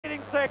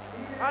6,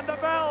 and the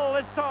bell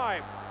this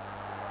time.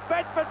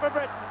 Bedford for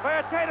Britain,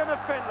 Vaatainen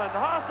of Finland,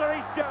 Haase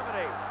East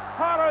Germany,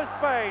 Haro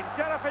Spain,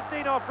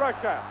 Sharafinov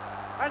Russia,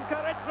 and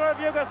Karitsa of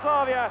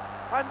Yugoslavia,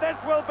 and this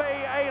will be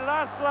a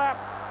last lap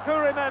to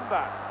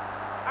remember.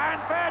 And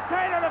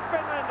Vaatainen of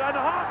Finland and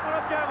Haase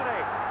of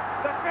Germany,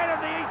 the kid of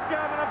the East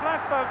German have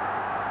left them,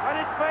 and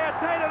it's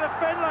Vaatainen of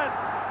Finland.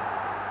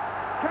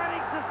 Can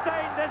he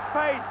sustain this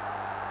pace?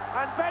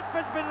 And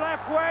Bedford's been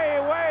left way,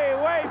 way,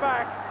 way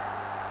back.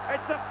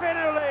 It's the Finn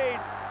who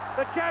leads.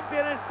 The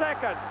champion is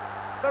second.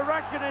 The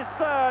Russian is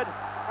third,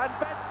 and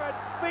Bedford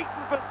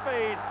beaten for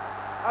speed,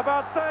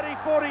 about 30,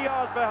 40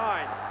 yards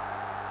behind.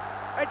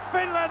 It's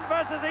Finland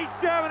versus East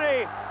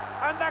Germany,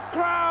 and the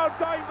crowd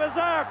going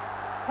berserk.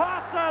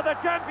 Haase, the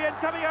champion,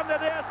 coming under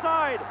their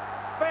side.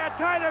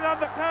 Vaatainen on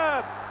the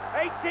curve,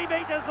 80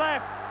 metres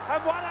left,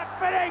 and what a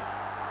finish!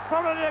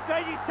 Probably the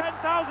greatest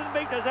 10,000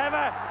 metres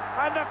ever,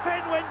 and the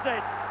Finn wins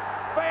it.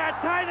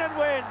 Vaatainen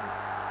wins,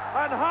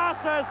 and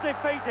Haase is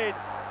defeated.